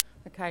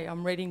Okay,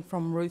 I'm reading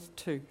from Ruth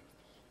 2.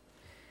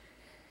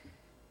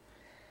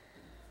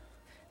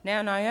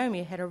 Now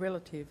Naomi had a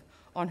relative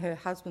on her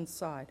husband's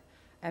side,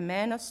 a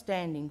man of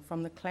standing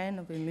from the clan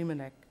of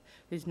Elimelech,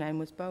 whose name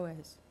was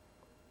Boaz.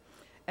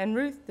 And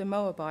Ruth the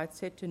Moabite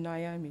said to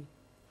Naomi,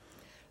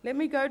 "Let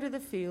me go to the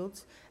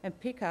fields and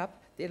pick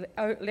up the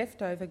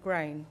leftover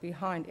grain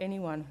behind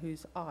anyone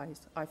whose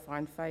eyes I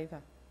find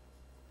favour."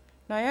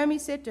 Naomi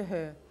said to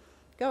her,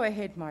 "Go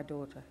ahead, my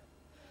daughter."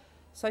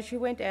 So she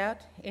went out,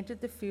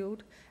 entered the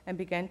field, and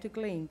began to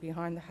glean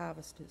behind the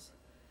harvesters.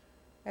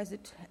 As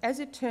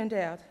it turned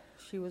out,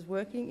 she was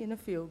working in a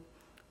field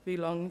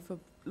belonging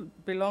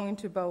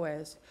to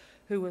Boaz,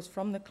 who was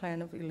from the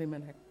clan of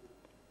Elimelech.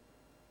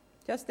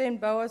 Just then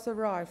Boaz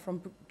arrived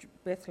from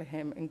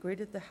Bethlehem and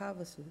greeted the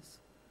harvesters.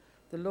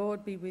 "The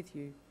Lord be with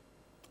you."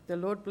 "The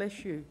Lord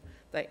bless you,"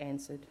 they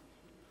answered.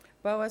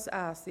 Boaz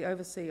asked the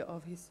overseer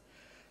of his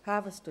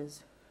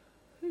harvesters,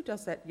 "Who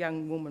does that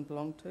young woman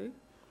belong to?"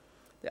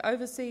 The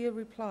overseer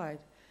replied,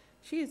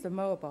 "She is the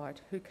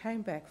Moabite who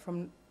came back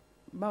from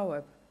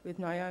Moab with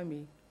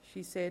Naomi."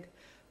 She said,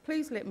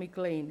 "Please let me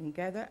glean and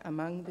gather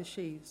among the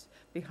sheaves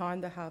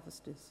behind the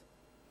harvesters."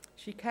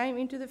 She came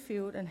into the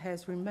field and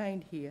has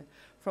remained here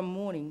from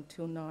morning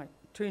till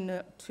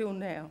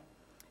now,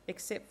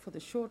 except for the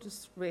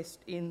shortest rest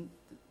in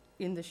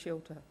the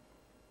shelter.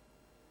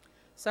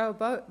 So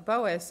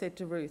Boaz said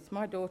to Ruth,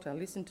 "My daughter,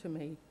 listen to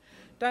me.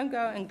 Don't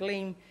go and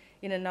glean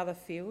in another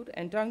field,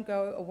 and don't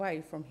go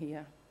away from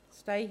here.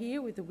 Stay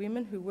here with the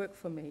women who work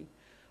for me.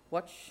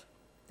 Watch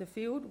the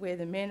field where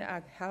the men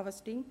are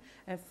harvesting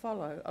and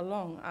follow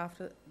along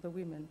after the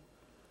women.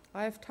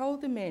 I have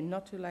told the men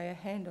not to lay a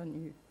hand on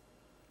you.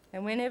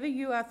 And whenever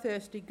you are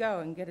thirsty, go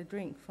and get a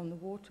drink from the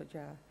water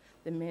jar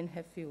the men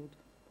have filled."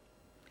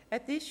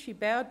 At this she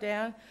bowed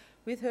down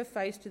with her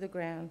face to the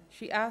ground.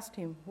 She asked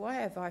him, "Why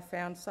have I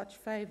found such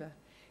favour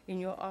in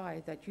your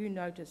eye that you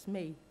notice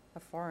me, a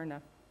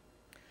foreigner?"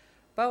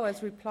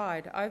 Boaz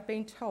replied, "I've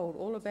been told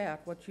all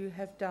about what you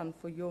have done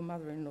for your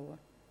mother-in-law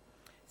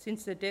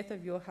since the death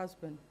of your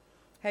husband,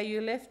 how you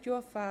left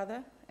your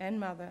father and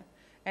mother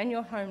and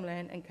your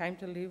homeland and came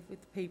to live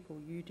with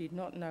people you did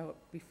not know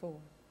before.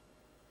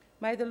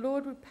 May the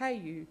Lord repay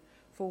you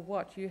for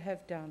what you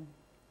have done.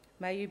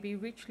 May you be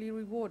richly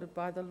rewarded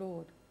by the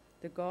Lord,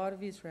 the God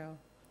of Israel,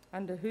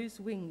 under whose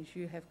wings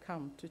you have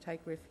come to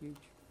take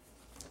refuge.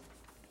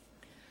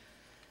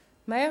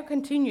 May I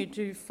continue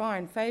to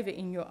find favour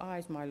in your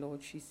eyes, my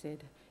lord," she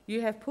said.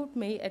 "You have put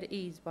me at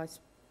ease by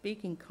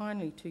speaking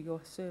kindly to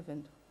your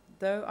servant,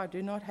 though I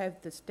do not have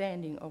the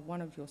standing of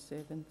one of your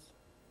servants."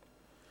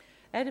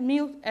 At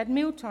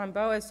mealtime,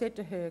 Boaz said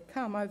to her,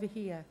 "Come over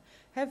here,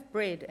 have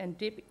bread and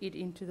dip it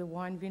into the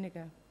wine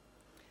vinegar."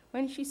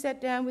 When she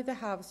sat down with the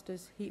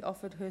harvesters, he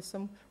offered her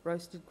some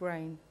roasted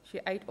grain. She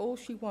ate all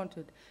she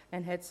wanted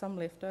and had some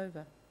left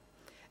over.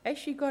 As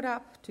she got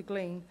up to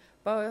glean,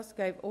 Boaz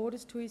gave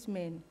orders to his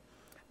men,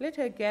 "Let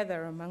her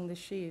gather among the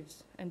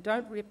sheaves, and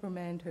don't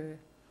reprimand her.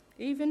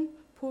 Even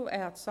pull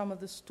out some of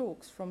the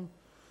stalks from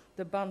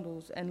the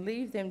bundles and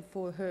leave them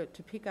for her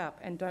to pick up,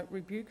 and don't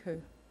rebuke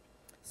her."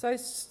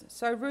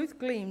 So Ruth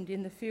gleaned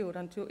in the field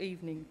until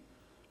evening.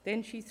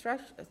 Then she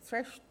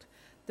threshed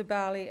the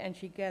barley, and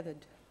she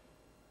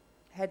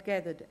had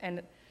gathered,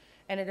 and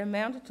it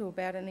amounted to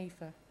about an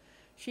ephah.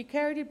 She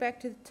carried it back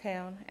to the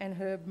town, and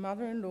her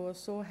mother-in-law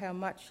saw how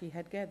much she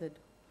had gathered.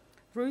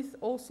 Ruth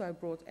also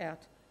brought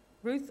out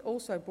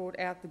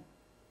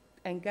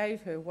and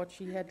gave her what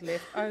she had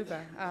left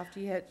over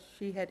after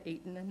she had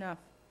eaten enough.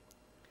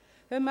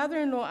 Her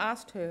mother-in-law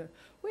asked her,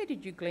 "Where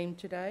did you glean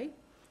today?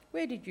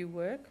 Where did you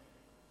work?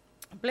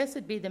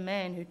 Blessed be the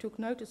man who took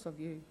notice of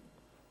you."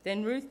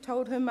 Then Ruth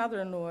told her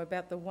mother-in-law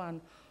about the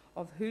one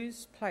of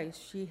whose place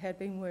she had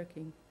been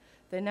working.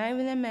 "The name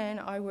of the man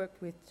I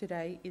worked with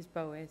today is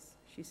Boaz,"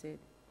 she said.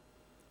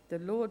 "The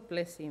Lord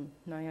bless him,"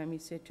 Naomi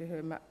said to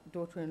her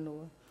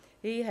daughter-in-law.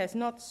 "He has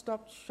not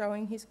stopped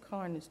showing his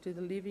kindness to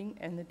the living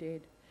and the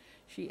dead."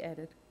 She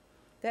added,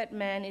 "That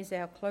man is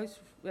our close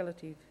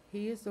relative.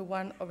 He is the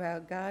one of our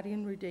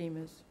guardian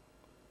redeemers."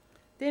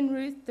 Then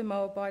Ruth the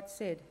Moabite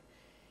said,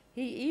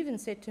 "He even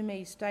said to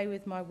me, 'Stay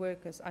with my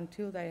workers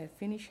until they have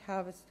finished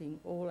harvesting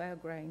all our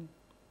grain.'"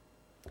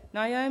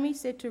 Naomi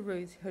said to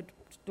Ruth, her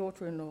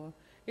daughter-in-law,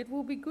 "It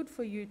will be good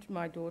for you,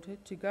 my daughter,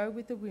 to go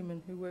with the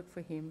women who work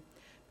for him,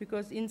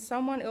 because in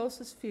someone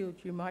else's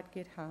field you might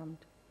get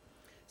harmed."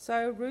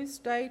 So Ruth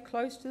stayed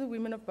close to the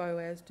women of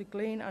Boaz to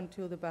glean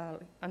until the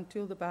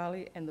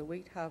barley and the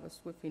wheat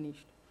harvest were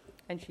finished,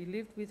 and she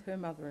lived with her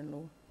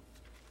mother-in-law.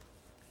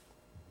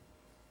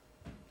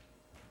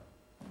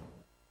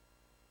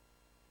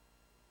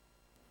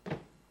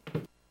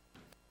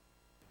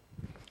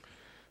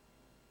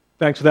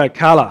 Thanks for that,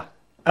 Carla.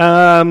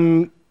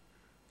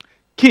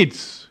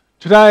 Kids,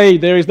 today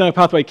there is no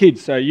Pathway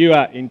Kids, so you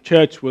are in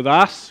church with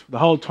us the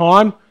whole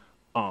time.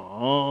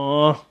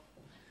 Aww.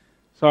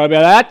 Sorry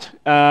about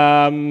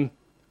that.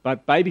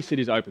 But Babysit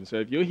is open, so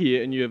if you're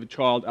here and you have a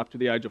child up to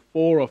the age of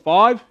 4 or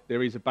 5,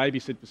 there is a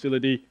Babysit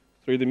facility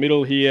through the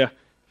middle here.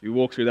 If you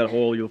walk through that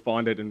hall, you'll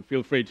find it, and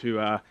feel free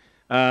to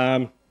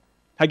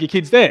Take your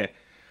kids there.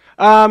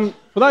 For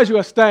those who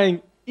are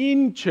staying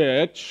in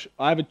church,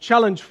 I have a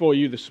challenge for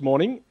you this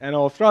morning, and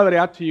I'll throw it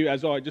out to you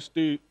as I just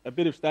do a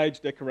bit of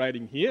stage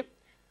decorating here.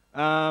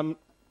 I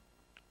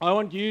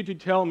want you to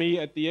tell me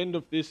at the end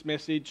of this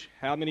message,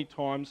 how many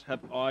times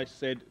have I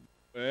said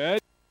the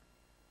word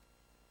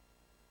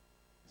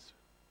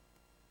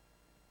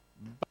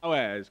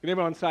Boaz? Can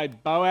everyone say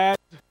Boaz?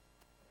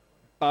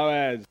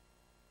 Boaz.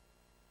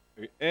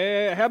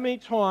 How many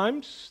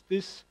times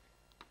this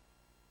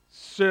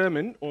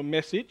sermon or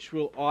message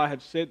will I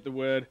have said the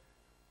word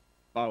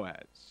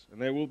Boaz? And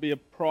there will be a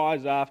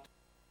prize after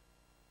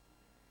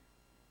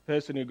the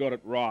person who got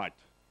it right.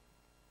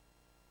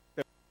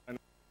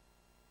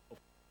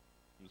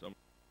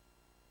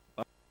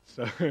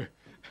 So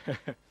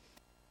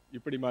you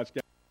pretty much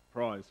get the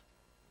prize.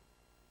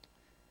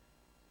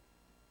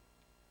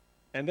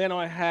 And then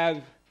I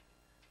have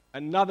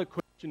another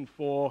question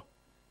for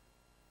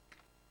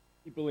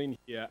people in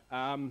here.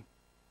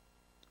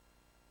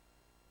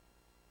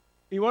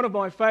 In one of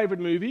my favourite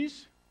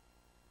movies,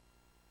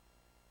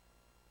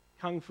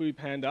 Kung Fu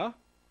Panda,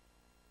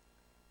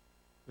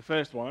 the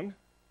first one,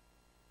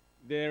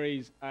 there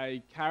is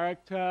a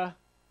character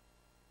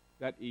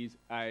that is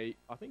I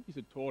think he's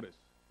a tortoise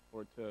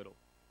or a turtle.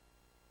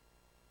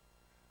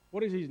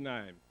 What is his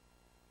name?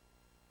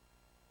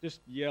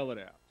 Just yell it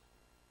out.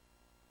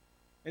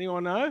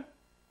 Anyone know?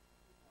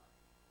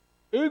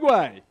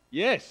 Oogway,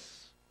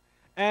 yes.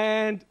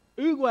 And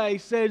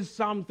Oogway says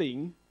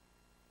something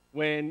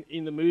when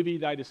in the movie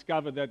they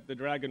discover that the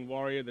dragon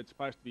warrior that's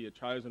supposed to be a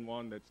chosen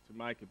one that's to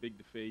make a big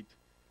defeat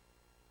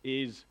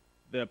is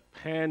the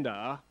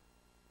panda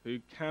who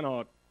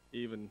cannot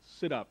even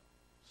sit up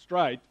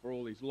straight for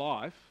all his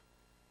life.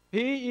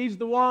 He is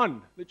the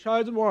one, the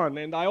chosen one,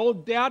 and they all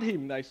doubt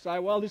him. They say,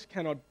 well, this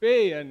cannot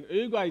be. And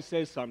Oogway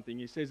says something.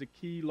 He says a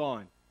key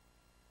line.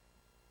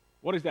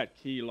 What is that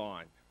key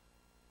line?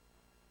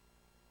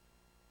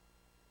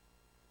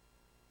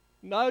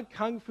 No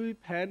Kung Fu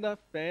Panda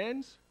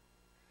fans?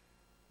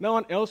 No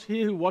one else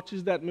here who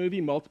watches that movie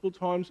multiple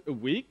times a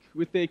week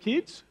with their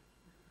kids?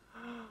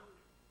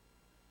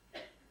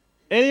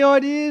 Any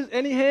ideas?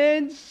 Any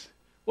hands?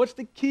 What's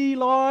the key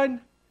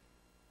line?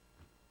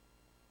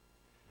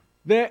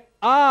 There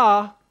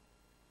are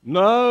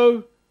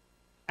no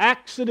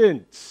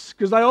accidents,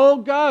 because they all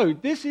go,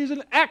 this is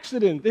an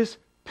accident. This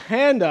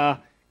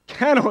panda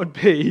cannot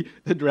be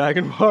the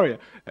dragon warrior.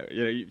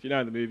 If you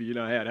know the movie, you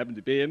know how it happened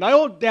to be. And they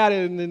all doubt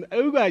it, and then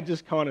Oogway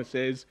just kind of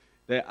says,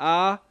 there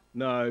are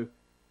no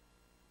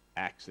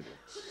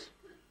accidents.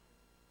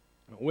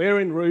 We're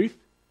in Ruth,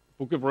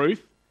 book of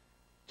Ruth,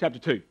 chapter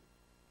 2.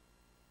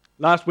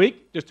 Last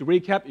week, just to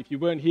recap, if you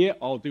weren't here,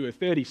 I'll do a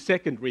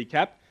 30-second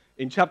recap.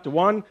 In chapter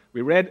 1,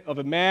 we read of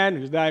a man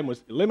whose name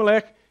was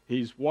Elimelech,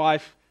 his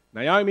wife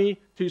Naomi,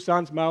 2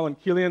 sons, Mahlon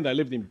and Chilion. They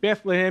lived in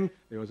Bethlehem.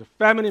 There was a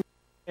famine in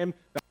Bethlehem.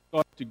 They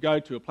got to go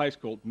to a place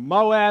called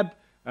Moab.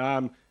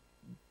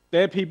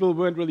 Their people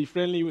weren't really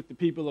friendly with the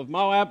people of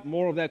Moab.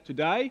 More of that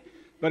today.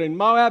 But in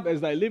Moab,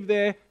 as they live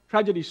there,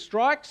 tragedy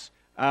strikes.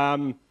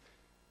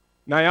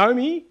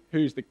 Naomi,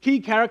 who's the key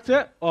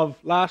character of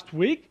last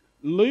week,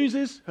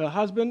 loses her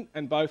husband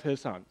and both her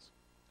sons.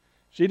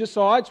 She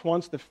decides,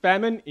 once the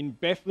famine in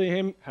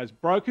Bethlehem has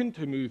broken,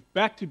 to move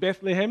back to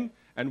Bethlehem,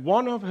 and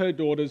one of her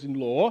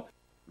daughters-in-law,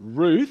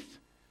 Ruth,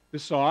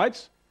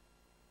 decides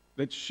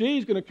that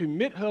she's going to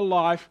commit her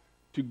life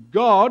to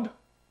God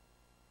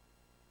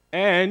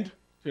and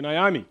to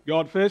Naomi.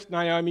 God first,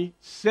 Naomi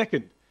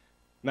second.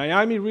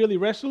 Naomi really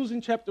wrestles in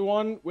chapter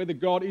 1 whether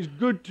God is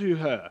good to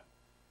her.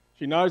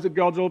 She knows that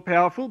God's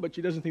all-powerful, but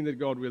she doesn't think that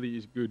God really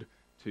is good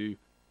to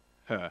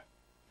her.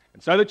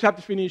 And so the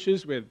chapter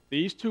finishes with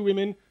these 2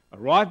 women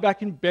arrived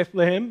back in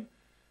Bethlehem,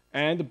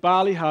 and the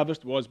barley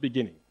harvest was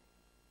beginning.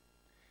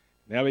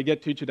 Now we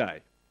get to today.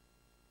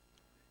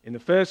 In the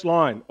first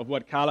line of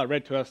what Carla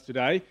read to us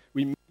today,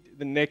 we meet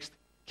the next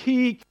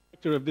key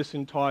character of this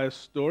entire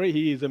story.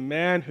 He is a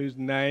man whose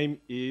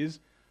name is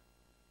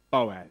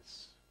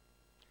Boaz.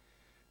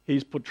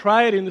 He's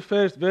portrayed in the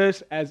first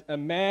verse as a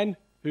man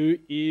who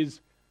is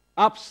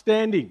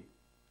upstanding,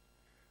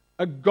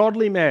 a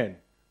godly man,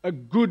 a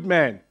good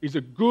man. He's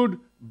a good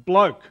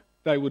bloke,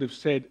 they would have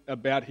said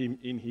about him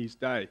in his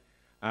day.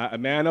 A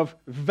man of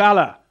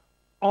valor,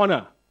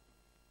 honour.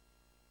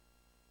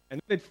 And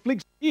then it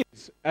flicks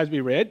gears, as we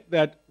read,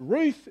 that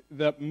Ruth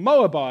the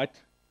Moabite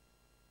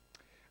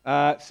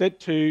said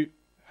to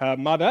her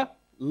mother,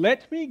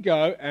 let me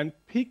go and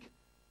pick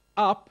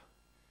up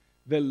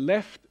the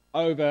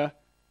leftover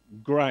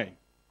grain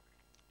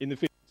in the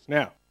fields.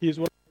 Now, here's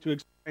what I want to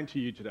explain to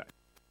you today.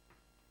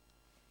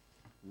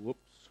 Whoops.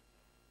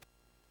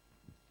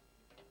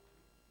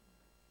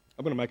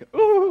 I'm going to make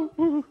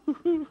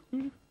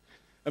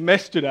a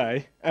mess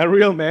today, a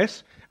real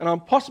mess, and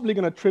I'm possibly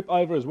going to trip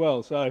over as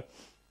well, so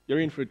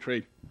you're in for a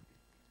treat.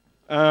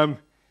 Here's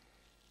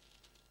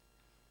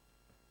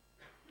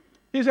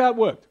how it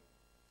worked.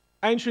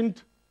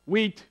 Ancient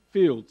wheat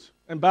fields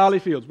and barley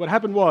fields. What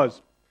happened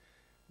was,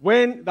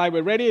 when they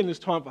were ready and it was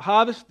time for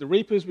harvest, the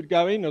reapers would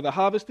go in, or the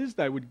harvesters,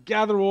 they would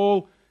gather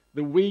all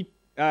the wheat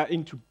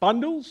into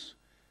bundles.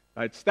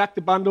 They'd stack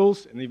the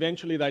bundles, and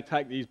eventually they'd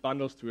take these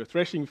bundles to a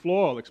threshing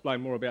floor. I'll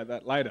explain more about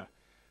that later.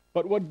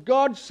 But what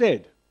God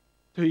said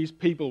to his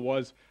people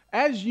was,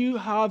 as you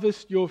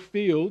harvest your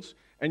fields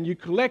and you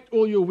collect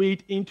all your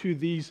wheat into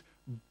these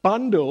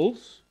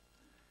bundles,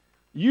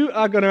 you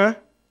are going to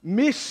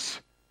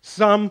miss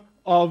some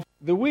of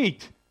the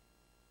wheat,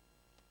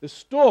 the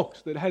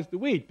stalks that has the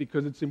wheat,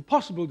 because it's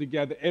impossible to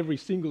gather every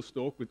single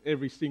stalk with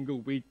every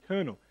single wheat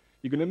kernel.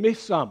 You're going to miss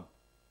some.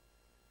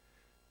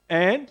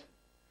 And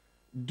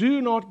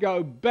do not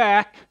go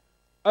back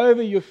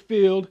over your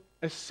field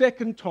a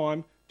second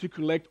time to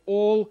collect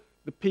all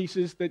the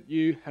pieces that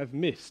you have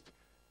missed.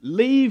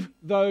 Leave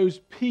those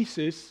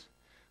pieces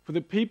for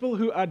the people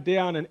who are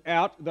down and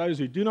out, those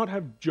who do not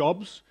have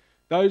jobs,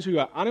 those who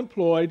are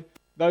unemployed,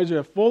 those who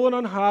have fallen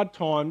on hard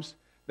times,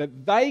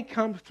 that they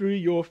come through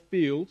your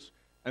fields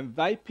and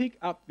they pick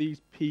up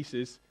these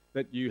pieces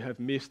that you have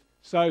missed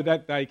so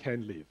that they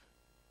can live.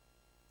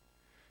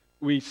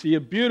 We see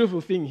a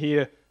beautiful thing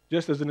here,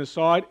 just as an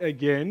aside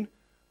again,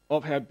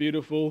 of how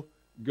beautiful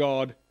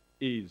God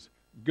is.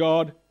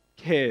 God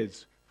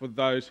cares for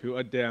those who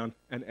are down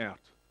and out.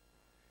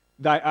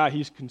 They are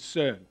his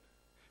concern.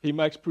 He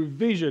makes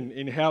provision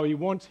in how he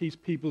wants his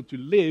people to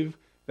live,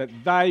 that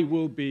they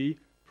will be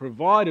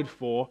provided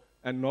for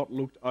and not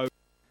looked over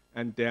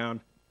and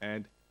down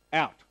and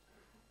out.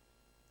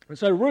 And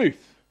so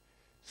Ruth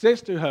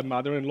says to her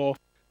mother-in-law,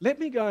 let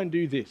me go and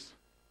do this.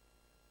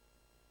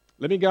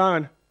 Let me go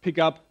and pick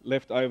up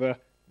leftover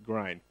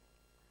grain.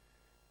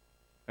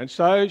 And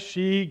so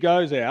she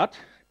goes out,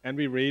 and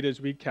we read as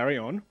we carry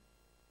on,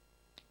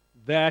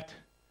 that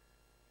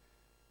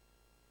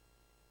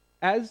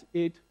as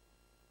it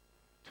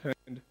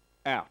turned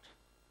out,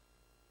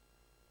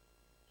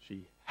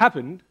 she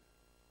happened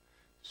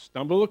to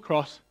stumble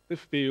across the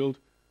field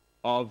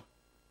of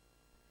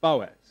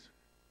Boaz.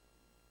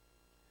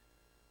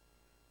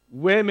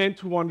 We're meant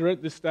to wonder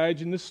at this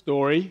stage in the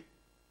story,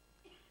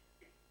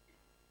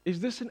 is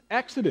this an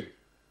accident?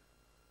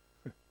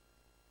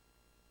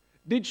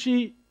 Did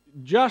she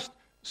just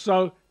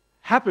so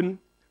happen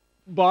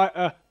by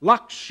a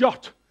luck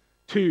shot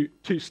to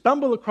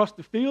stumble across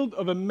the field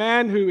of a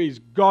man who is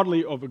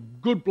godly, of a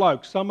good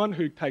bloke, someone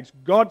who takes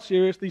God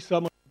seriously,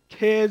 someone who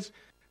cares,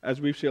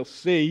 as we shall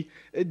see?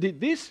 Did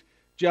this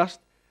just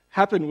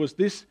happen? Was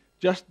this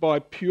just by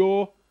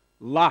pure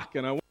luck?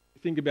 And I want you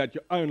to think about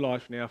your own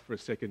life now for a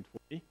second for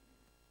me.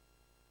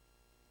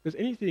 Does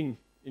anything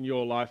in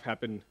your life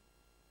happen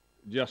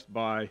just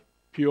by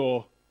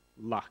pure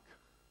luck?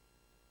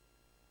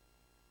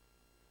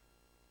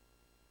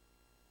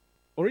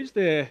 Or is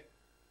there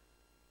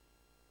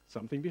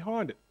something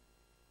behind it?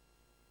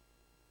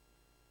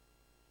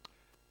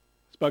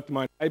 I spoke to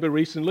my neighbour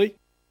recently.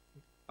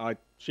 I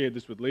shared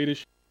this with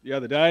leadership the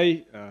other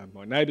day.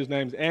 My neighbour's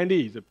name's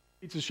Andy. He's a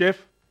pizza chef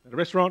at a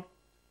restaurant.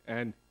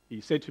 And he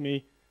said to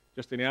me,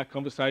 just in our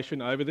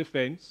conversation over the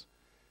fence,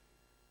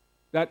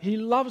 that he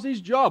loves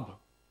his job.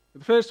 For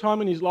the first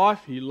time in his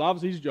life, he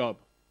loves his job.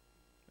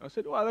 I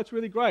said, well, that's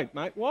really great,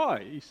 mate.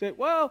 Why? He said,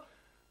 well,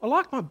 I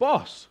like my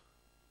boss.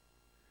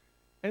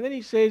 And then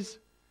he says,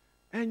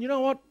 and you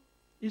know what?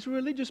 He's a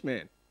religious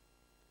man.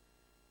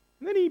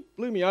 And then he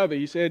blew me over.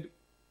 He said,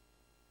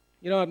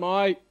 you know, at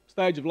my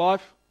stage of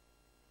life,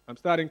 I'm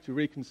starting to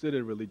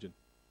reconsider religion.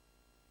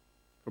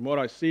 From what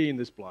I see in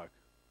this bloke.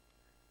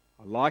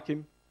 I like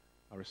him.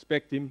 I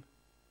respect him.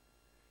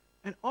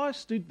 And I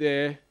stood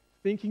there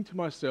thinking to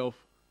myself,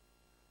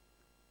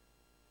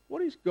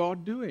 what is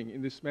God doing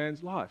in this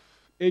man's life?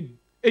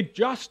 It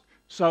just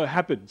so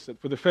happens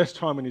that for the first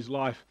time in his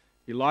life,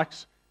 he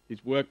likes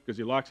his work because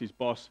he likes his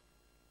boss.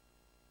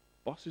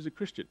 Boss is a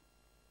Christian.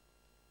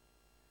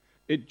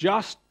 It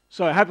just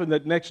so happened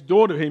that next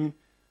door to him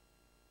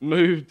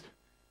moved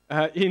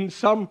in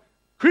some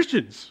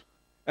Christians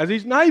as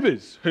his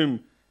neighbours,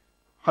 whom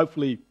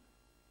hopefully,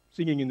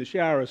 singing in the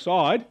shower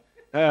aside,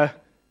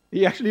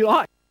 he actually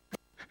likes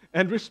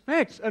and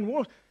respects and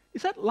wants.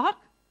 Is that luck?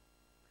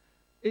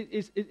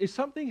 Is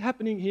something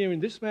happening here in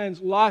this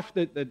man's life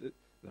that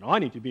I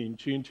need to be in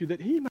tune to,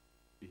 that he may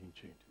be in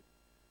tune to?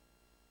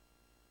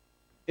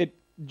 It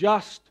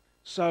just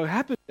so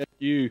happened that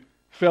you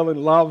fell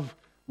in love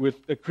with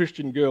a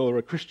Christian girl or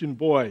a Christian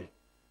boy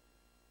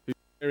who's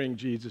sharing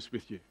Jesus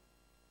with you.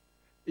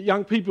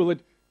 Young people,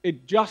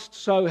 it just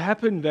so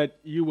happened that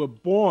you were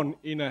born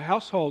in a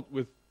household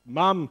with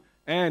mum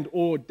and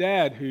or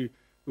dad who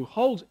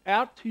holds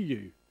out to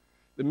you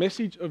the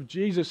message of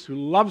Jesus, who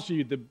loves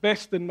you, the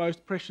best and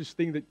most precious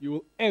thing that you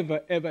will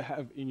ever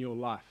have in your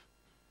life.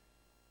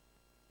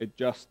 It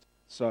just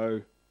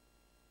so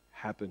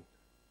happened.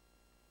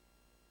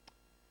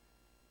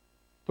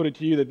 Put it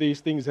to you that these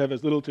things have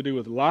as little to do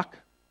with luck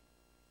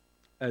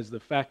as the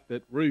fact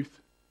that Ruth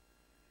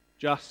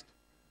just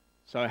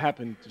so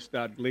happened to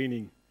start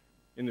gleaning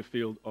in the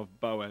field of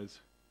Boaz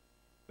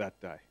that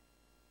day.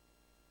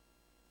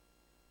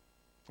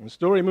 And the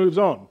story moves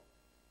on.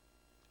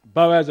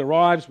 Boaz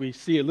arrives. We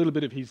see a little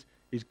bit of his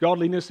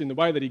godliness in the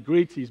way that he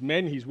greets his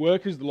men, his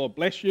workers. The Lord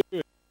bless you.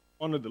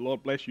 Honored, the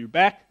Lord bless you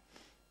back.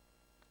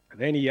 And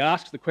then he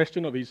asks the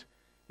question of his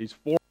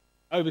foreman,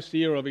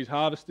 overseer of his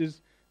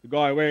harvesters, the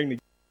guy wearing the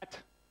hat,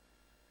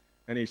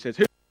 and he says,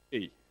 "Who is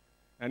she?"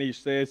 And he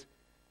says,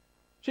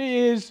 "She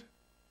is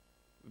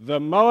the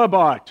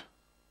Moabite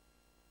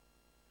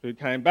who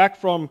came back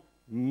from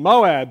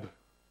Moab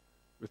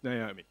with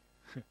Naomi."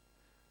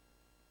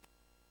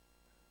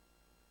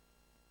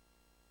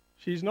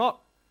 She's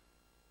not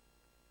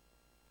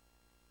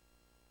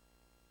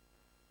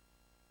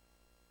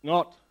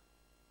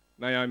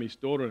Naomi's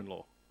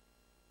daughter-in-law.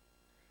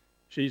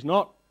 She's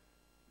not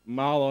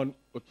Mahlon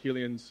or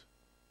Chilion's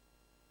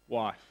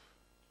wife.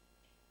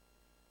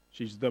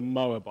 She's the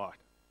Moabite.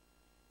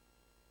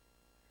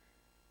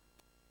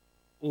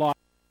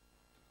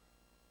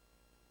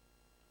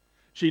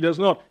 She does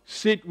not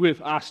sit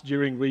with us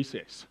during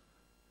recess.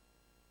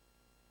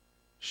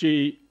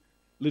 She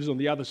lives on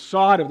the other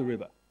side of the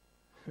river.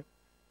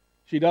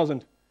 She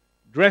doesn't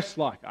dress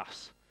like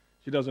us.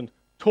 She doesn't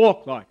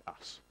talk like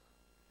us.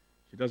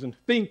 She doesn't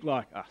think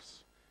like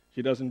us.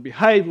 She doesn't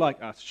behave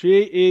like us.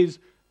 She is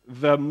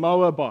the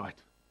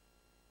Moabite.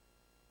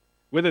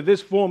 Whether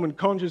this foreman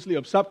consciously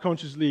or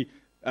subconsciously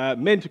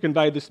meant to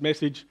convey this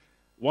message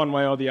one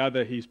way or the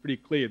other, he's pretty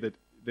clear that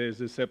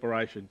there's a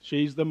separation.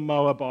 She's the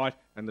Moabite,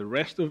 and the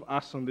rest of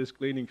us on this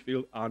gleaning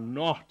field are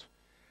not.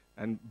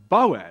 And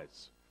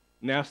Boaz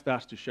now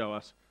starts to show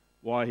us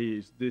why he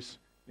is this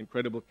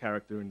incredible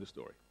character in the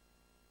story.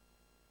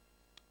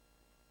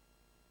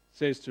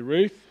 Says to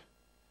Ruth,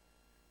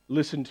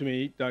 "Listen to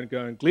me, don't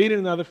go and glean in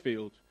another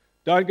field.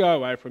 Don't go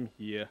away from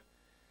here.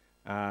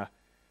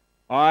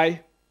 I've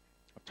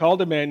told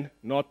the men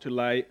not to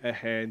lay a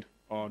hand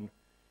on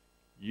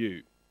you."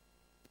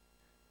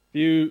 A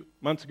few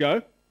months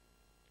ago,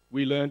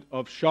 we learned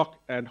of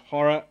shock and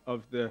horror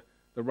of the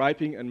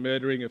raping and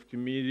murdering of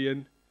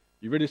comedian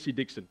Eurydice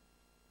Dixon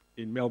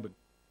in Melbourne.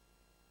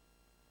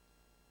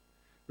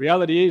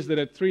 Reality is that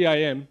at 3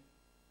 a.m,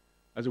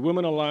 as a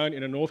woman alone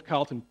in a North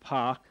Carlton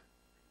park,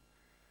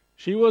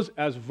 she was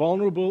as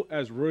vulnerable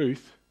as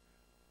Ruth,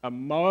 a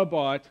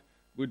Moabite,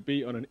 would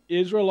be on an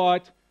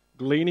Israelite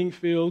gleaning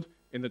field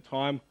in the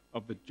time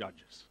of the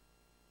judges.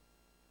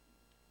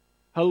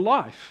 Her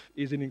life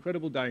is in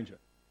incredible danger.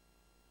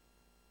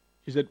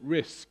 She's at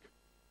risk.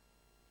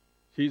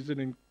 She's an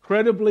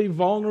incredibly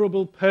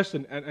vulnerable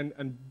person.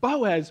 And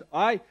Boaz,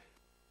 I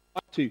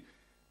like to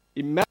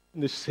imagine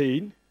the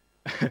scene.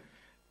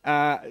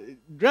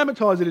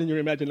 Dramatise it in your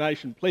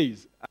imagination,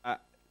 please. A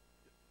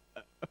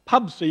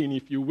pub scene,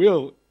 if you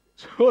will,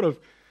 sort of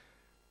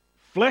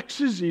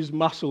flexes his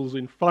muscles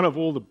in front of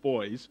all the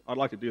boys. I'd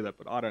like to do that,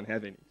 but I don't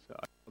have any, so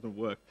it doesn't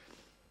work.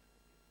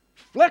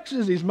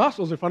 Flexes his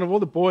muscles in front of all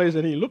the boys,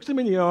 and he looks them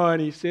in the eye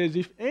and he says,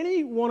 "If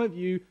any one of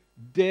you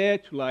dare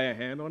to lay a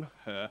hand on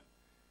her,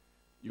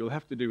 you'll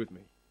have to do with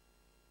me."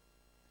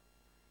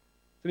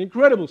 It's an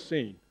incredible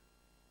scene.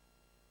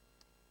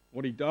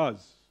 What he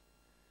does,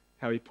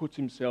 how he puts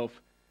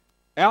himself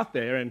out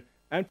there and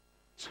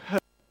puts her.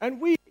 And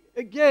we,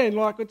 again,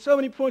 like at so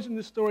many points in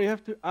this story,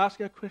 have to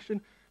ask our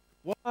question,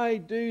 why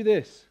do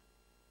this?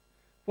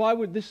 Why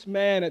would this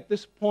man at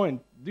this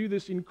point do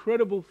this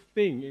incredible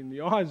thing in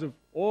the eyes of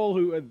all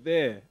who are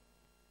there?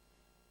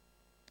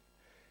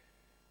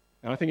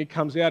 And I think it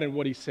comes out in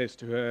what he says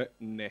to her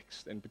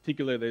next. In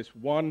particular, there's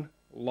one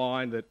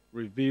line that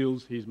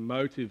reveals his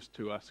motives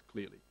to us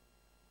clearly.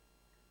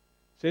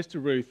 It says to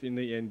Ruth in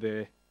the end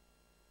there,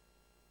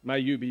 "May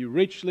you be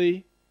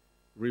richly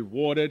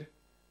rewarded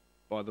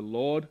by the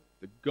Lord,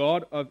 the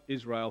God of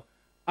Israel,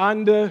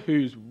 under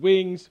whose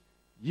wings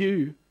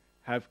you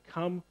have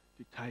come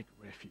to take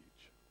refuge."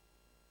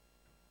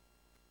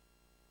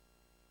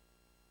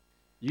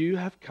 You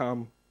have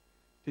come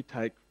to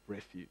take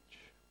refuge.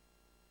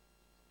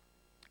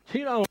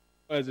 You know what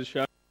Boaz is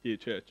showing here,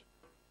 church?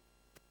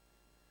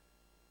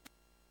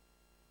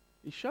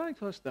 He's showing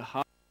to us the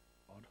heart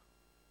of God.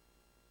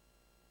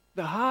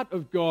 The heart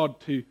of God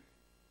to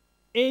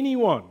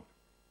anyone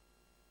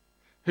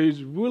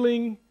who's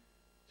willing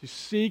to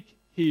seek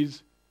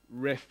his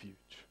refuge.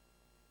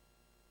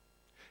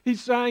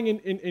 He's saying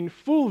in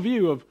full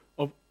view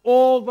of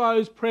all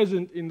those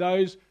present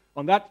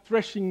on that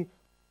threshing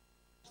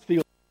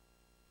field,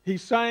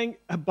 he's saying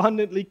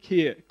abundantly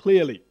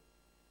clearly,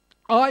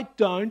 I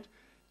don't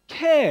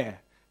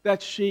care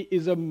that she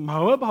is a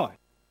Moabite.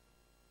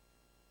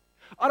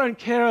 I don't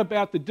care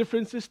about the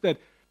differences that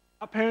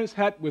our parents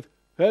had with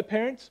her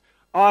parents.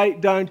 I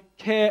don't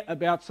care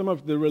about some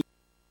of the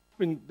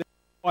religion,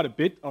 quite a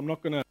bit. I'm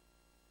not going to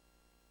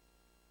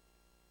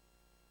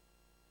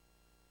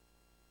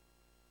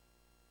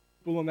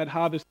people on that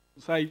harvest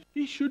say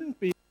she shouldn't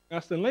be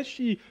us unless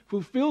she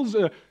fulfills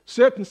a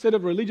certain set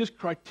of religious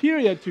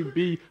criteria to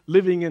be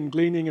living and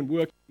gleaning and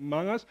working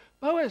among us.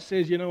 Boaz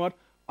says, you know what?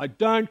 I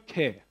don't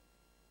care.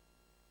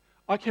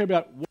 I care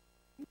about one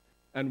thing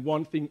and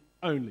one thing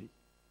only.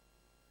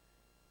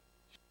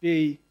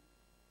 She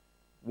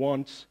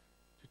wants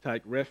to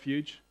take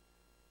refuge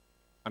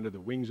under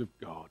the wings of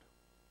God.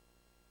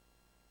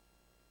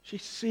 She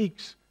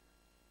seeks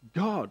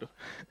God.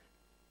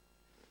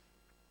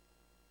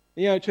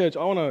 You know, church,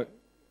 I want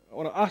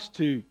us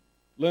to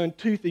learn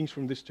two things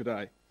from this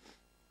today.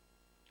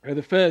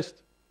 The first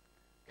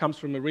comes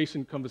from a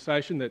recent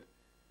conversation that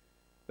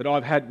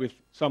I've had with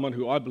someone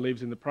who I believe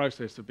is in the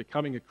process of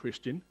becoming a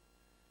Christian.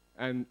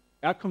 And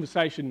our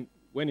conversation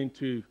went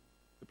into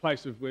the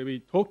place of where we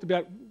talked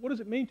about what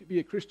does it mean to be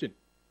a Christian?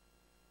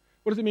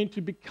 What does it mean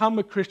to become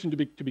a Christian,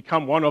 to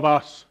become one of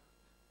us,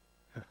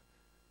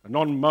 a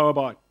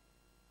non-Moabite?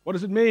 What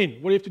does it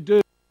mean? What do you have to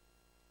do?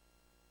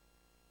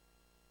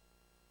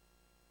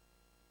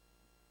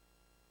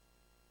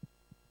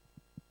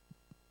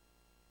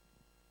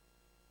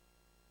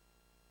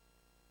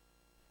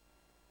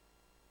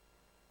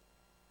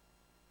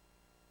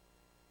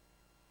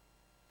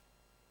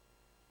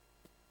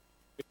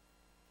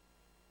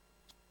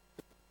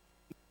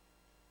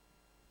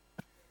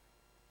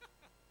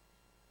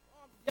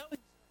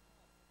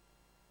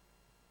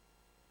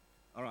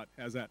 All right,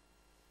 how's that?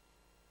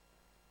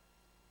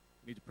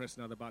 Need to press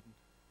another button.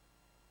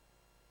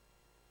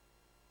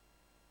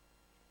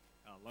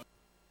 Hello. I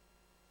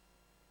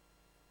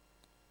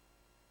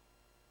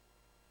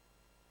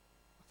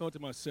thought to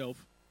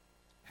myself,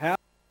 how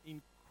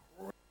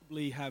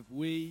incredibly have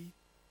we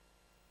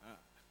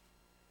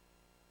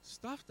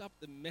stuffed up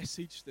the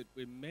message that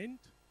we're meant,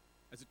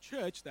 as a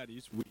church, that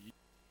is, we,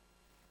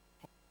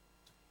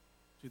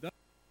 to those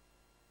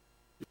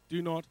who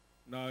do not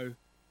know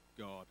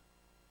God.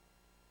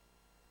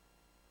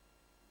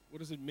 What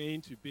does it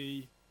mean to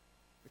be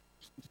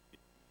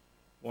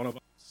one of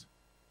us?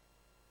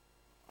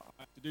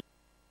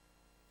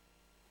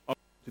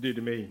 To do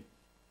to me.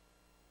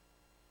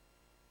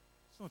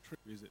 It's not true,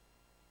 is it?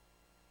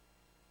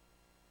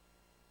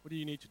 What do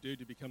you need to do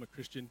to become a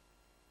Christian?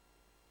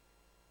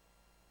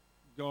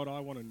 God, I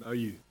want to know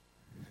you.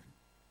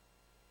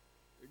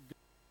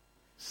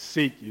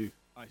 Seek you.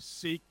 I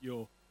seek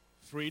your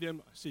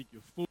freedom. I seek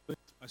your fullness.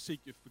 I seek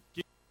your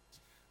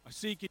forgiveness. I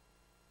seek it.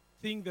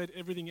 Thing that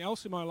everything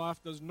else in my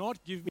life does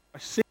not give me. I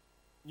seek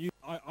you.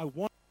 I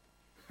want.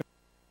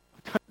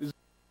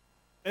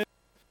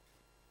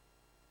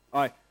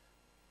 I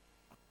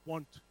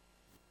want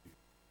you.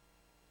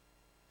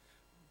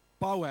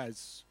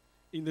 Boaz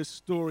in this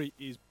story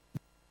is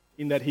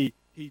in that he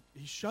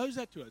shows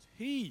that to us.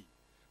 He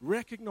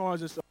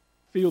recognizes,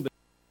 feel that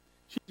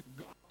she's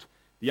got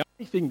the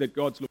only thing that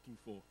God's looking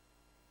for,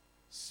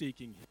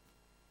 seeking him,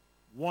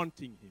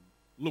 wanting him,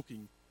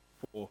 looking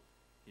for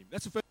him.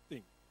 That's the first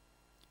thing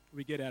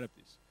we get out of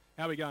this.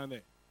 How are we going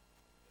there?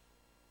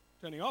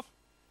 Turning off?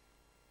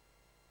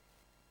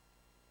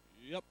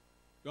 Yep,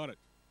 got it.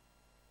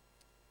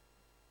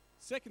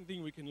 Second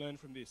thing we can learn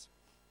from this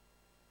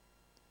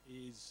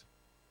is,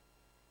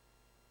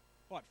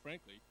 quite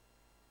frankly,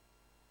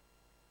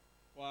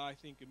 why I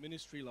think a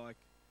ministry like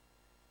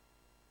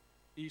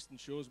Eastern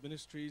Shores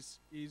Ministries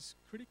is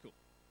critical.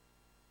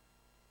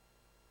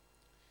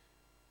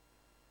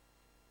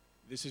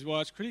 This is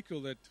why it's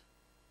critical that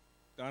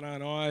Dana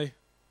and I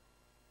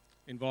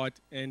invite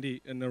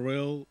Andy and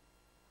Narelle,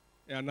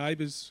 our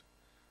neighbours,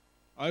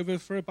 over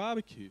for a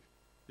barbecue,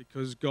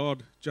 because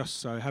God just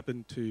so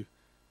happened to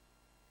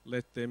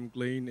let them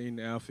glean in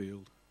our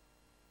field.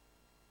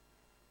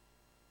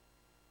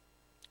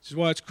 This is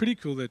why it's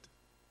critical that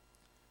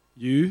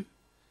you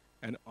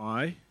and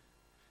I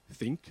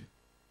think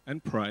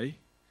and pray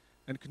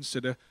and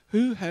consider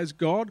who has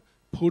God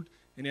put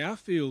in our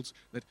fields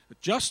that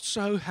just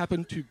so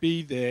happen to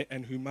be there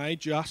and who may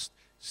just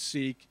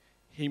seek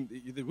him.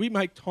 That we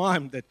make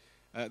time,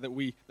 that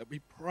we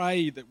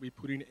pray, that we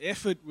put in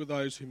effort with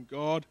those whom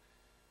God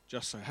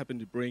just so happen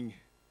to bring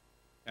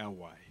our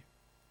way.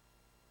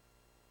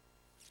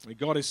 And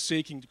God is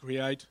seeking to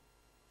create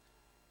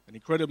an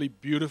incredibly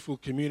beautiful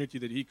community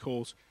that he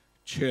calls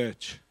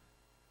church.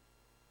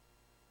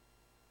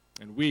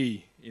 And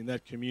we, in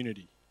that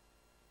community,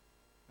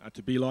 are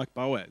to be like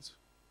Boaz.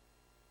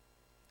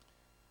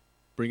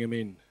 Bring them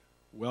in,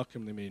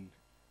 welcome them in,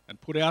 and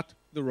put out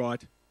the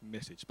right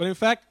message. But in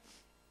fact,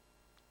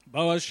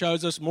 Boaz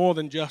shows us more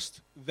than just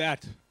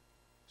that.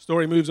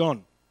 Story moves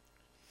on.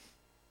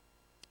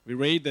 We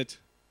read that,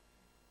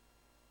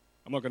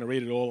 I'm not going to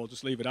read it all, I'll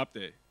just leave it up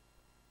there.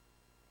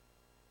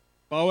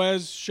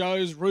 Boaz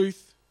shows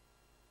Ruth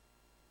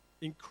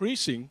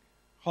increasing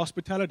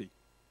hospitality,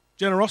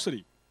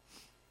 generosity.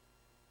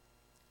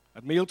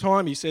 At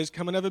mealtime, he says,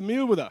 come and have a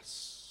meal with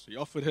us. He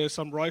offered her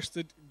some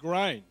roasted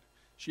grain.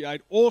 She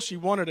ate all she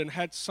wanted and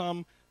had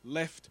some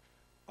left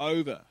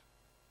over.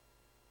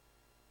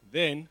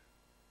 Then,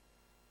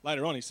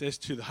 later on, he says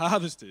to the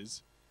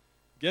harvesters,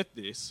 get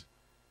this,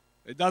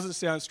 it doesn't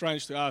sound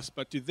strange to us,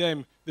 but to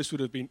them, this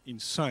would have been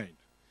insane.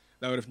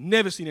 They would have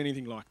never seen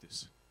anything like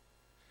this.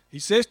 He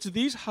says to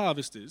these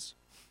harvesters,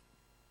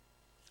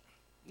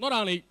 not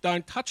only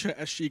don't touch her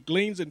as she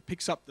gleans and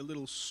picks up the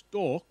little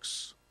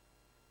stalks,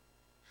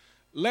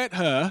 let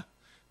her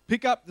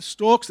pick up the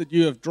stalks that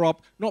you have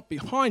dropped, not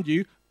behind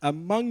you,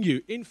 among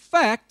you. In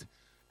fact,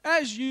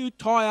 as you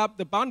tie up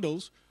the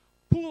bundles,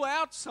 pull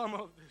out some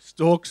of the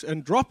stalks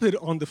and drop it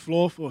on the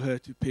floor for her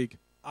to pick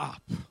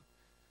up.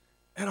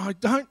 And I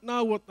don't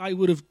know what they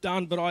would have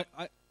done, but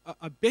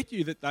I bet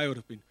you that they would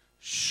have been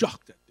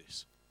shocked at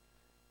this.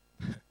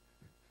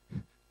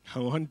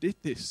 no one did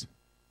this.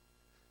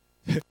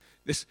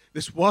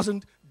 This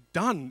wasn't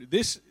done.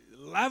 This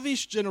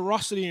lavish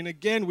generosity, and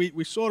again,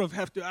 we sort of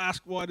have to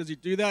ask, why does he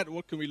do that?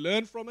 What can we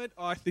learn from it?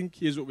 I think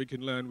here's what we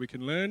can learn. We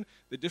can learn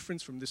the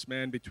difference from this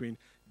man between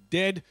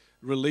dead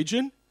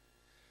religion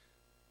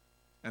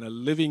and a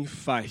living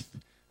faith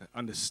that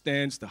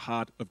understands the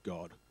heart of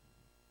God.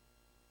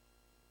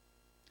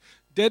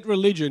 Dead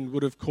religion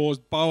would have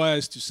caused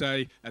Boaz to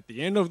say at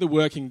the end of the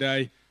working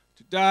day,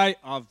 today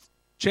I've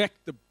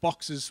checked the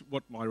boxes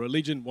what my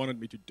religion wanted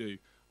me to do.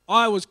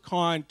 I was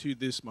kind to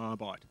this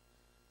Moabite.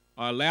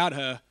 I allowed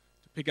her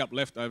to pick up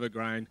leftover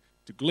grain,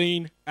 to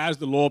glean as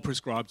the law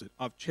prescribes it.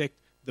 I've checked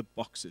the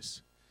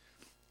boxes.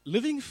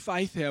 Living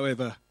faith,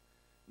 however,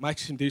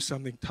 makes him do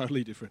something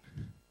totally different.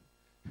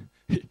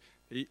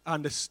 He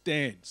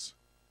understands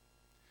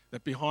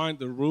that behind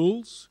the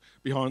rules,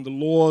 behind the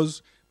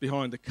laws,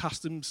 behind the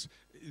customs,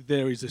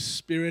 there is a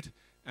spirit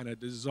and a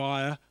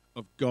desire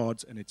of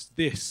God's, and it's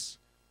this.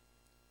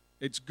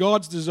 It's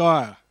God's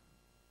desire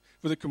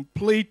for the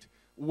complete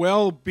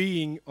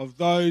well-being of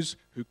those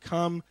who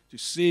come to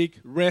seek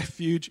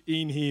refuge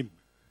in Him.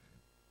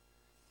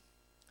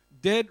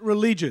 Dead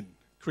religion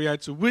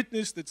creates a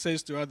witness that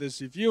says to others,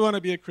 if you want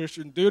to be a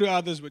Christian, do to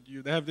others what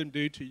you have them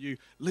do to you.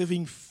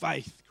 Living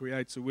faith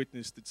creates a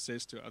witness that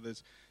says to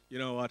others, you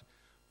know what,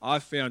 I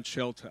found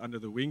shelter under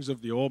the wings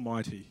of the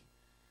Almighty,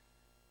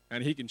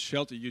 and He can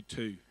shelter you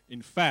too.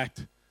 In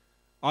fact,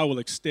 I will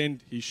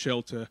extend His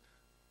shelter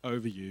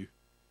over you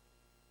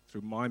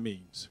through my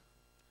means.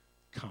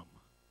 Come.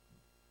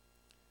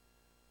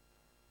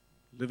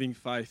 Living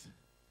faith,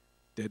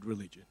 dead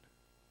religion.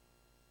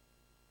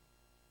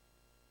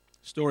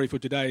 Story for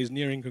today is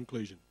nearing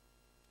conclusion.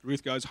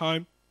 Ruth goes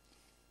home,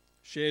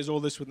 shares all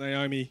this with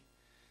Naomi,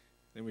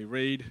 then we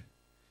read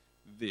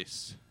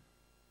this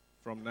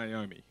from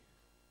Naomi.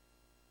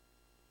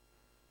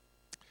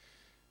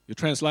 Your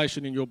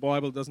translation in your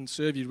Bible doesn't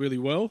serve you really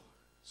well,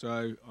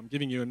 so I'm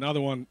giving you another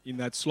one in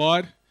that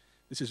slide.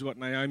 This is what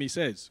Naomi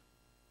says.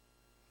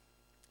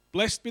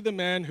 Blessed be the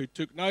man who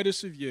took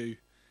notice of you.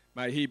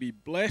 May he be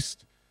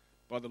blessed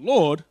by the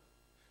Lord,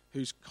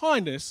 whose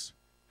kindness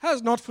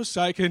has not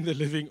forsaken the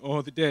living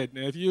or the dead.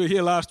 Now, if you were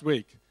here last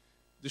week,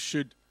 this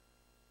should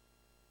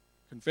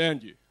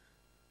confound you.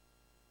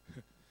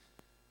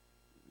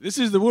 This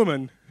is the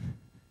woman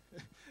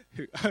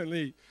who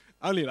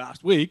only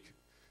last week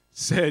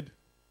said,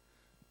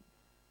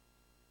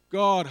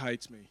 God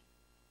hates me.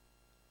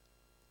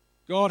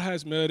 God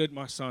has murdered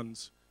my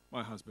sons,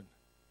 my husband.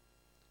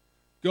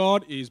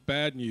 God is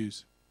bad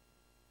news.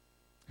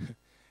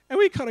 And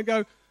we kind of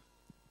go,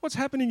 what's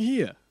happening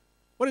here?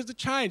 What is the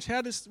change?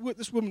 How does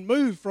this woman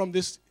move from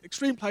this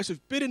extreme place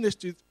of bitterness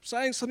to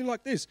saying something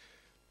like this?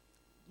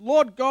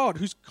 Lord God,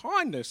 whose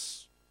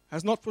kindness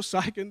has not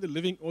forsaken the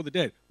living or the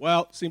dead.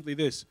 Well, simply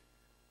this.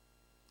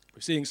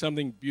 We're seeing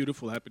something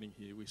beautiful happening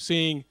here. We're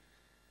seeing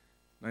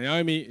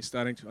Naomi is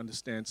starting to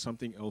understand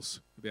something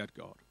else about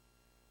God.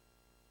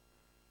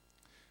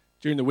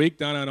 During the week,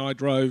 Dana and I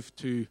drove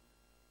to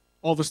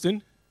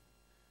Ulverston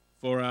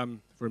for a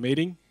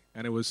meeting,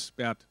 and it was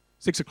about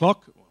 6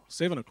 o'clock,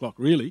 7 o'clock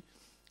really.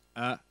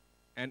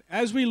 And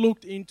as we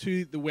looked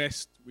into the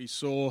west, we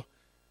saw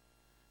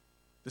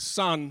the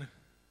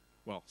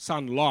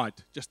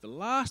sunlight, just the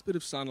last bit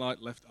of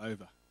sunlight left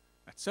over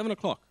at 7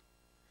 o'clock.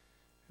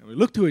 And we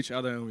looked to each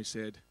other and we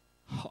said,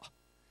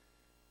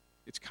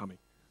 it's coming.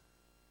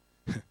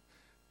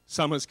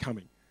 Summer's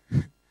coming.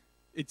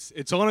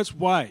 It's on its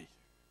way.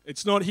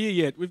 It's not here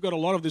yet. We've got a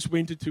lot of this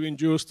winter to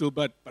endure still,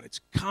 but it's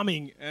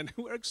coming, and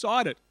we're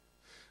excited.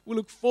 We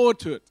look forward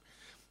to it.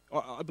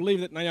 I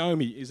believe that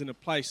Naomi is in a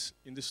place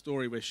in this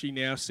story where she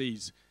now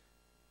sees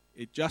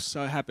it just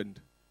so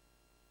happened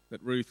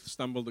that Ruth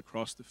stumbled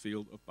across the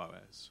field of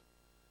Boaz.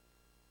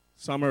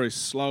 Summer is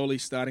slowly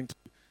starting to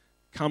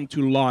come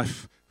to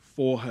life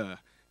for her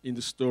in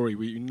the story.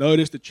 We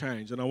notice the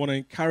change, and I want to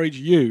encourage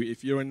you,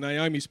 if you're in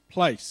Naomi's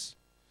place,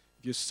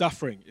 if you're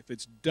suffering, if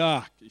it's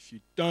dark, if you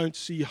don't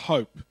see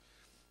hope,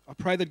 I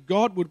pray that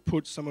God would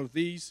put some of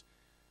these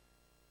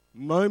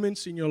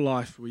moments in your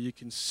life where you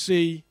can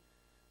see,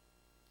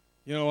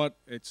 you know what,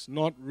 it's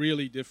not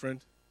really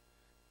different,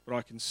 but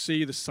I can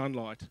see the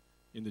sunlight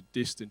in the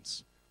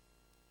distance,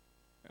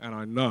 and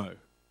I know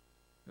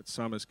that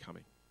summer's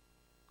coming.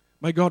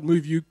 May God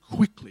move you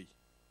quickly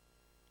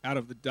out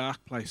of the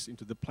dark place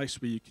into the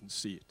place where you can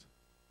see it,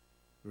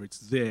 where it's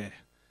there.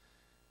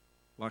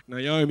 Like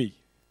Naomi,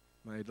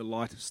 may the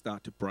light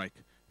start to break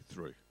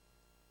through.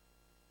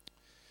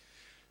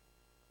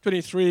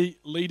 23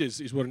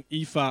 litres is what an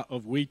ephah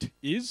of wheat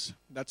is.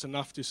 That's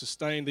enough to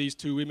sustain these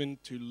two women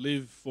to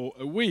live for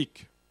a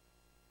week.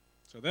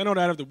 So they're not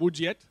out of the woods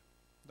yet.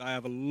 They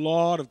have a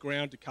lot of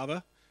ground to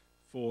cover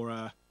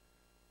for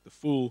the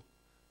full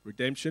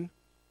redemption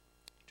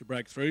to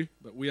break through.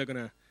 But we are going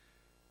to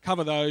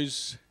cover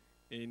those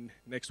in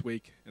next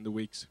week and the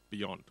weeks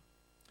beyond.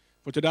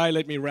 For today,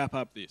 let me wrap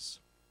up this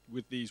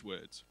with these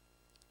words.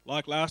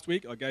 Like last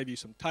week, I gave you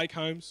some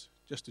take-homes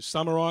just to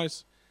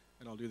summarise,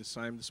 and I'll do the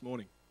same this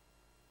morning.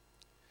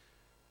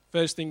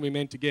 First thing we're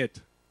meant to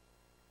get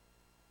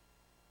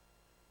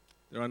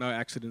There are no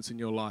accidents in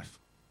your life.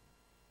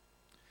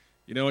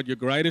 You know what your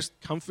greatest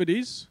comfort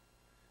is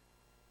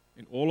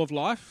in all of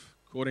life,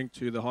 according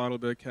to the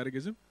Heidelberg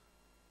Catechism?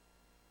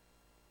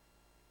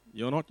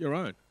 You're not your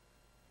own.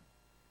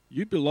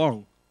 You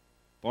belong,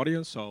 body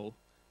and soul,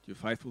 to your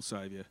faithful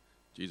Saviour,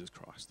 Jesus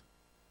Christ.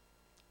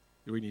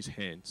 You're in his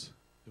hands.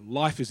 Your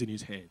life is in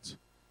his hands.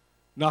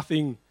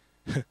 Nothing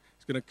is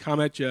going to come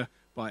at you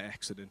by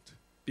accident.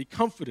 Be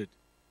comforted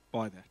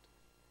by that.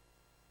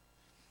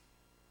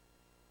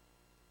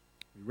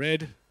 We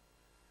read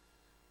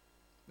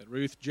that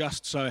Ruth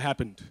just so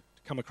happened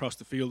to come across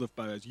the field of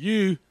Boaz.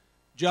 You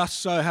just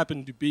so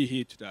happen to be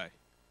here today.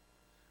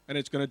 And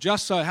it's going to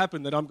just so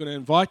happen that I'm going to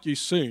invite you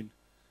soon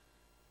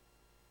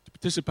to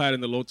participate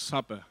in the Lord's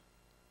Supper.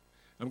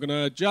 I'm going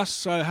to just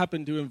so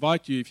happen to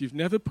invite you, if you've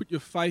never put your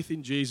faith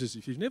in Jesus,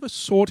 if you've never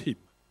sought him,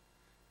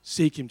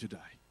 seek him today.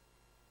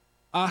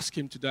 Ask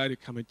him today to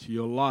come into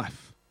your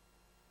life.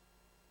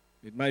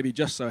 It may be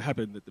just so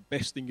happen that the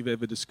best thing you've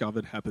ever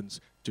discovered happens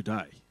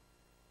today.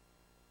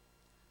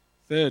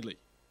 Thirdly,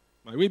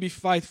 may we be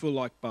faithful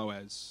like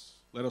Boaz.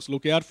 Let us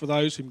look out for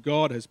those whom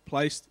God has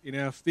placed in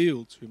our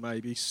fields who may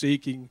be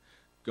seeking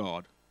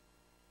God.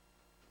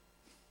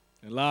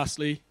 And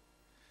lastly,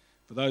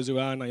 for those who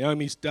are in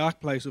Naomi's dark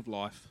place of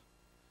life,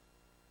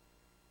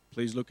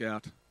 please look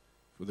out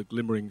for the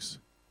glimmerings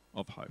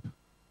of hope.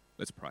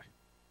 Let's pray.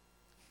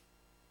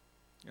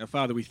 Our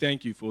Father, we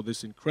thank you for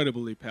this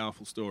incredibly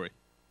powerful story.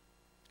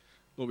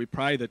 Lord, we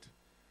pray that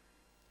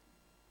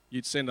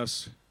you'd send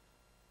us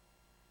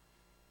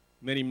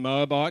many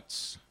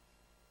Moabites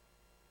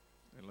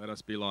and let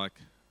us be like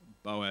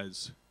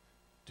Boaz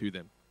to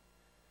them.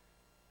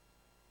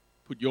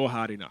 Put your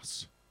heart in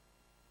us.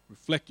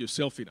 Reflect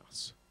yourself in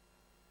us,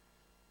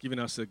 giving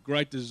us a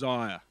great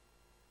desire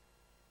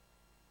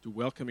to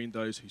welcome in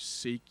those who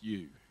seek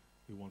you,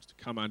 who wants to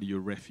come under your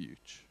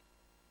refuge.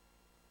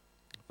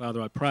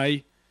 Father, I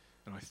pray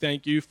and I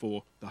thank you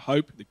for the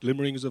hope, the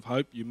glimmerings of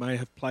hope you may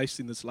have placed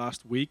in this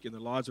last week in the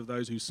lives of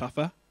those who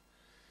suffer.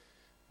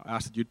 I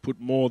ask that you'd put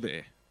more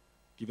there.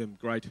 Give them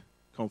great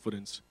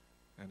confidence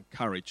and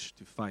courage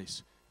to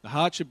face the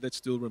hardship that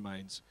still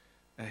remains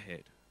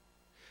ahead.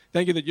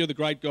 Thank you that you're the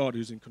great God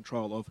who's in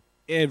control of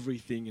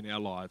everything in our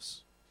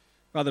lives.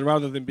 Father,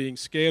 rather than being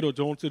scared or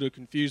daunted or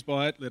confused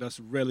by it, let us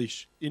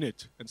relish in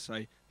it and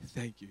say,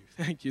 thank you.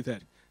 Thank you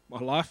that my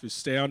life is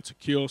sound,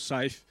 secure,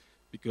 safe,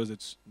 because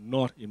it's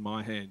not in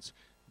my hands,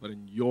 but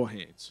in your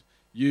hands.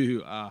 You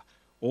who are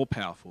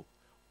all-powerful,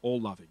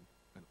 all-loving,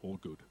 and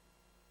all-good.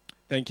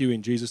 Thank you.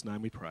 In Jesus'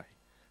 name we pray.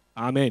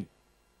 Amen.